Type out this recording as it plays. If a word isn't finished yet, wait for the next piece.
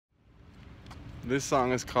This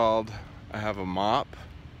song is called I Have a Mop.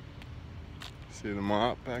 See the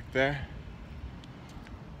mop back there?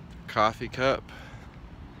 Coffee cup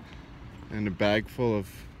and a bag full of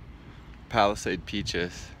Palisade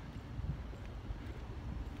Peaches.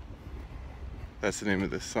 That's the name of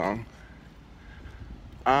this song.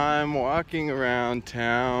 I'm walking around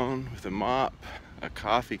town with a mop, a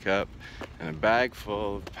coffee cup, and a bag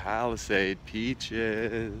full of Palisade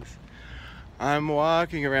Peaches. I'm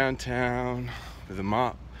walking around town with a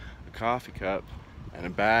mop, a coffee cup, and a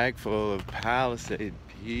bag full of Palisade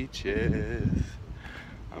Peaches.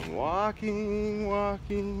 I'm walking around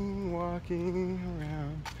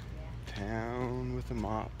town with a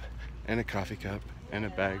mop and a coffee cup and a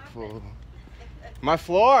bag full. My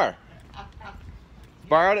floor!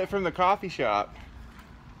 Borrowed it from the coffee shop.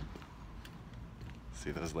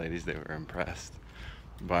 See those ladies, they were impressed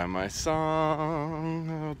by my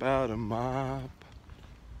song about a mop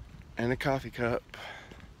and a coffee cup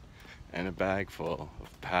and a bag full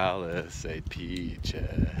of Palisade Peaches.